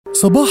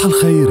صباح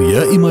الخير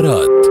يا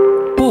إمارات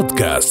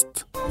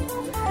بودكاست.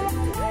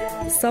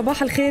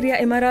 صباح الخير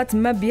يا إمارات.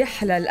 ما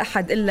بيحلى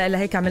الأحد إلا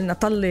لهيك عملنا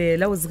طلة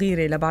لو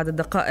صغيرة لبعض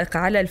الدقائق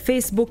على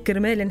الفيسبوك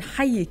كرمال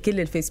نحيي كل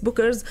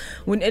الفيسبوكرز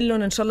ونقول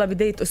لهم إن شاء الله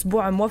بداية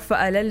أسبوع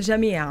موفقة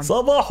للجميع.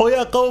 صباحو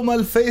يا قوم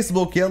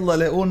الفيسبوك، يلا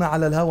لاقونا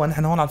على الهوا.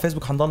 نحن هون على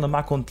الفيسبوك حنضلنا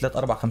معكم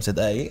 3-4-5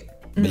 دقايق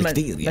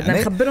بالكتير، يعني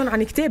بدنا نخبرهم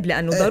عن كتاب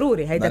لأنه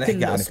ضروري هيدا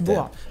كل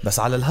أسبوع. بس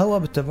على الهوا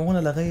بتتابعونا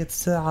لغاية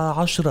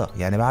الساعة 10،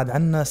 يعني بعد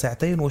عنا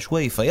ساعتين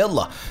وشوي.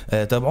 فيلا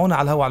تابعونا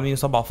على الهوا على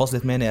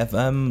 107.8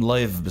 FM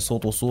لايف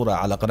بصوت وصورة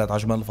على قناة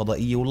عجمان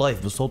الفضائية،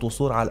 ولايف بصوت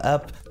وصورة على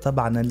الاب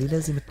تبعنا اللي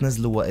لازم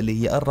تنزلوها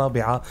اللي هي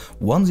الرابعة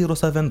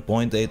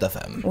 107.8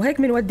 FM.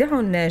 وهيك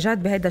بنودعهم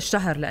جاد بهذا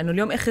الشهر لأنه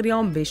اليوم آخر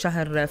يوم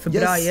بشهر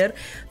فبراير،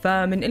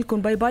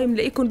 فمنقلكم باي باي،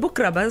 ملاقيكم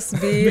بكرة بس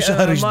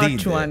بشهر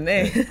جديد.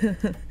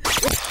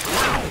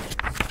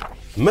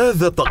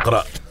 ماذا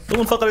تقرأ؟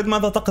 ضمن فقرة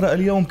ماذا تقرأ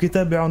اليوم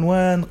كتاب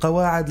بعنوان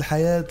قواعد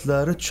الحياة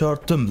لريتشارد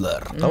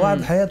تمبلر. قواعد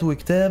الحياة هو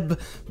كتاب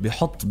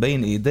بيحط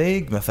بين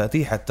ايديك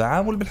مفاتيح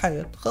التعامل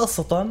بالحياة،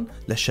 خاصة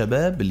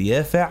للشباب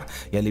اليافع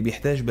يلي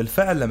بيحتاج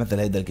بالفعل لمثل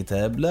هذا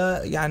الكتاب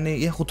لا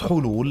يعني ياخد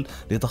حلول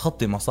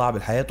لتخطي مصاعب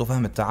الحياة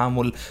وفهم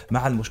التعامل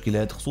مع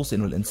المشكلات، خصوصا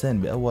انه الانسان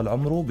باول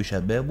عمره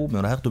بشبابه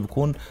بمراهقته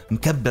بيكون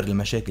مكبر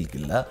المشاكل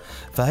كلها.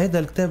 فهذا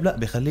الكتاب لا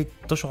بيخليك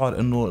تشعر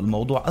انه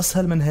الموضوع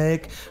اسهل من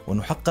هيك،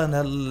 وانه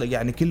حقا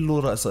يعني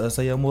كله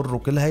سيمر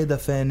وكل هيدا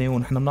فاني،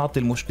 ونحن بنعطي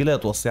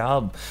المشكلات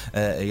والصعاب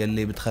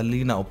يلي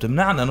بتخلينا او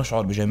بتمنعنا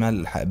نشعر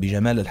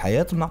بجمال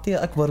الحياة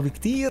بنعطيها اكبر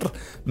بكتير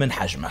من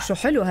حجمها. شو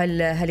حلو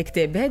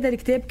هالكتاب. بهذا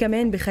الكتاب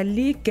كمان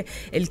بخليك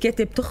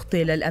الكاتب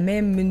تخطي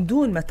للامام من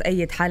دون ما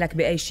تقيد حالك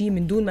باي شيء،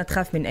 من دون ما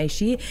تخاف من اي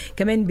شيء.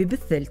 كمان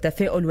ببث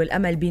التفاؤل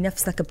والامل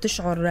بنفسك،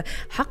 بتشعر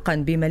حقا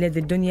بملاذ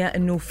الدنيا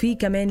انه في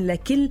كمان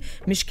لكل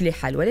مشكلة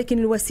حل، ولكن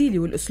الوسيلة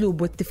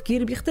والاسلوب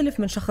والتفكير بيختلف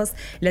من شخص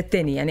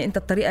للتاني. يعني انت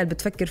الطريقة اللي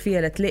بتفكر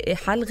فيها لتلاقي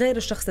حل غير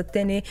الشخص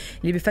التاني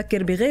اللي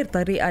بيفكر بغير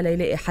طريقة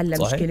ليلاقي حل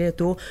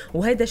لمشكلاته،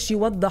 وهذا الشيء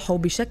وضحه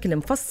بشكل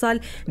مفصل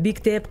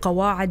بكتاب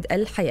قواعد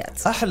الحياة.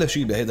 أحلى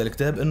شيء بهذا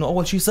الكتاب إنه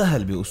أول شيء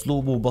سهل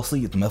بأسلوبه،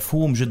 بسيط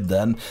مفهوم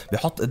جدا،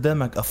 بيحط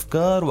قدامك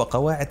أفكار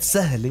وقواعد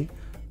سهلة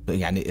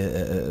يعني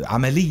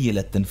عملية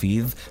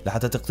للتنفيذ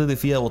لحتى تقتدي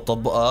فيها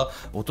وتطبقها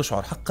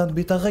وتشعر حقا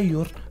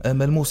بتغير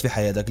ملموس في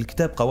حياتك.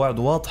 الكتاب قواعد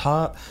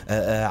واضحة،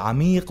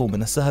 عميق،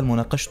 ومن السهل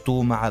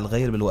مناقشته مع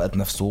الغير بالوقت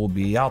نفسه.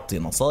 بيعطي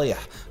نصايح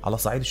على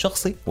الصعيد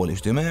الشخصي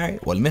والاجتماعي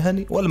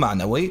والمهني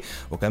والمعنوي،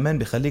 وكمان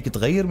بيخليك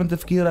تغير من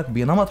تفكيرك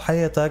بنمط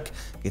حياتك.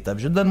 كتاب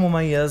جدا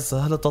مميز،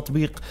 سهل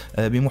التطبيق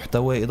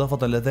بمحتوى.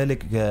 إضافة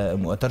لذلك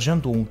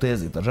ترجمته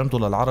ممتازة، ترجمته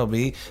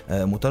للعربي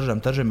مترجم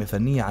ترجمة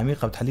فنية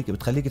عميقة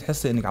بتخليك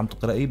تحسي انك عم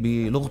تقرأي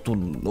بلغته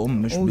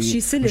الأم، مش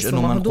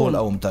إنه منقول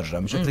أو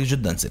مترجم، بشكل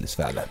جدا سلس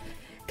فعلا.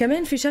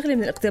 كمان في شغله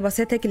من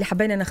الاقتباسات هيك اللي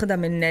حبينا ناخدها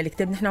من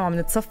الكتاب، نحن وعم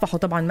نتصفح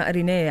وطبعا ما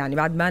قريناه يعني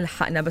بعد ما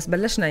لحقنا، بس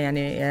بلشنا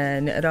يعني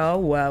نقراه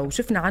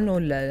وشفنا عنه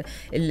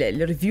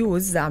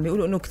الريفيوز عم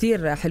بيقولوا انه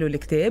كتير حلو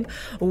الكتاب.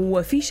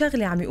 وفي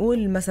شغله عم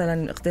يقول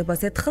مثلا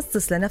اقتباسات: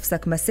 خصص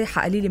لنفسك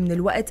مساحه قليله من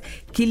الوقت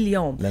كل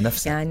يوم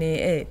لنفسك.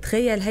 يعني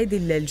تخيل هيدي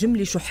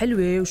الجمله شو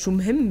حلوه وشو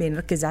مهمه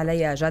نركز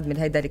عليها جاد من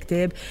هيدا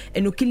الكتاب،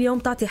 انه كل يوم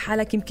تعطي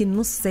حالك يمكن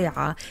نص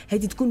ساعه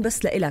هيدي تكون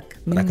بس لإلك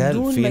من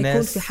دون ما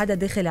يكون في حدا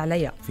داخل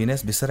عليها. في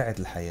ناس بسرعه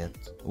الحياة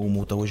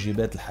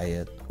ومتوجبات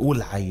الحياة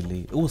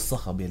والعائلة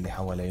والصخب اللي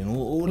حوالين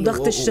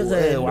وضغط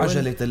الشغل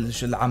وعجلة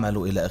العمل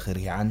وإلى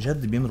آخره، عن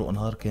جد بيمرق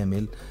نهار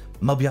كامل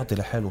ما بيعطي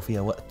لحاله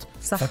فيها وقت.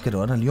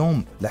 فكر أنا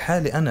اليوم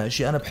لحالي أنا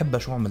شيء أنا بحبه،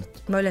 شو عملت؟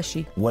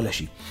 ولا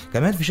شيء.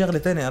 كمان في شغلة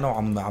تانية أنا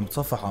عم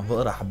بتصفح عم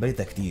بقرأ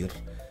حبيتها كتير،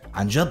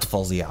 عن جد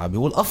فظيعة.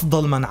 بيقول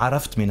أفضل من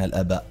عرفت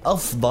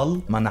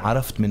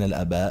من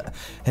الآباء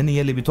هن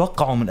يلي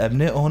بيتوقعوا من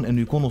أبنائهم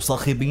إنه يكونوا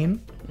صاخبين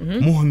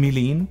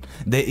مهملين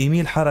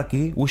دائمي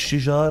الحركة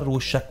والشجار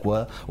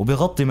والشكوى،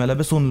 وبيغطي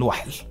ملابسهم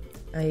الوحل.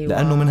 أيوة.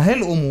 لأنه من هاي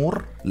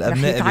الأمور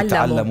الأبناء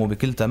بيتعلموا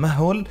بكل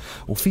تمهل،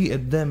 وفي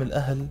قدام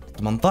الأهل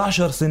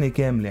 18 سنة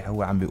كاملة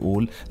هو عم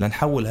بيقول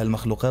لنحول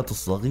هالمخلوقات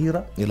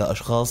الصغيرة إلى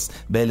أشخاص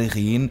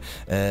بالغين.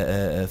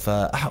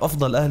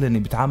 فأفضل أهل إن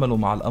بيتعاملوا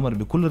مع الأمر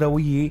بكل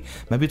روية،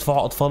 ما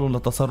بيدفعوا أطفالهم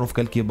للتصرف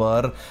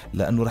كالكبار،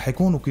 لأنه رح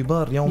يكونوا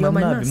كبار يوما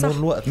ما بمر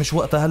الوقت، مش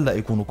وقتها هلأ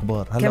يكونوا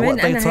كبار، هلأ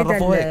وقتها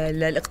يتصرفوا هيك.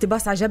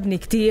 الاقتباس عجبني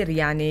كتير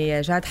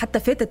يعني جاد، حتى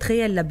فات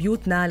تخيل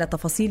لبيوتنا،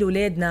 لتفاصيل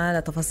أولادنا،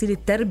 لتفاصيل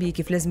التربية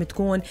كيف لازم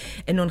تكون،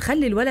 إنه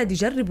نخلي الولد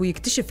يجرب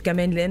ويكتشف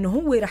كمان، لأنه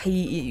هو رح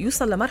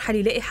يوصل لمرحلة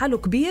يلاقي حاله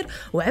كبير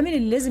وعمل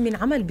اللي لازم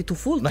ينعمل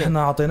بطفولته. نحن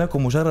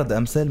عطيناكم مجرد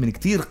أمثال من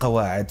كتير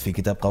قواعد في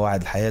كتاب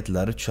قواعد الحياة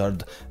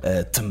لريتشارد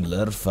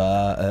تمبلر،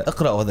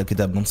 فاقرأوا هذا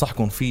الكتاب،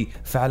 ننصحكم فيه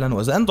فعلا.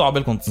 وإذا أنتم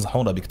عبالكم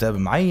تنصحونا بكتاب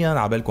معين،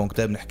 عبالكم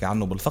كتاب نحكي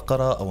عنه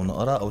بالفقرة أو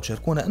نقرأ أو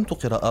تشاركونا أنتم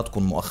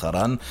قراءاتكم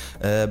مؤخرا،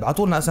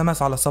 ابعتوا لنا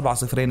SMS على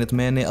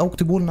 708 أو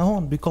اكتبوا لنا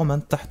هون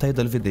بكومنت تحت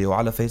هذا الفيديو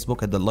على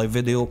فيسبوك. هذا اللايف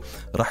فيديو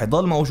راح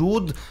يضل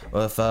موجود،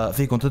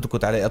 ففيكم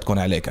بدكم تعليقاتكم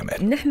عليه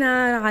كمان. نحن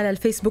على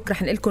الفيسبوك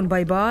رح نقلكم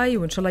باي باي،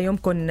 وإن شاء الله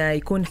يومكم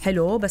يكون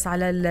حلو. بس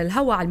على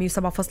الهوا على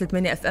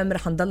 107.8 FM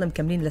رح نضل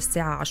مكملين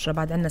للساعة 10،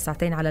 بعد عنا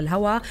ساعتين على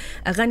الهوا،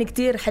 أغاني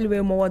كتير حلوة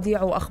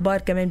ومواضيع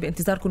وأخبار كمان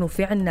بانتظاركم،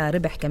 وفي عنا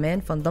ربح كمان،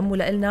 فانضموا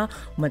لنا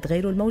وما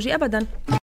تغيروا الموجة أبدا.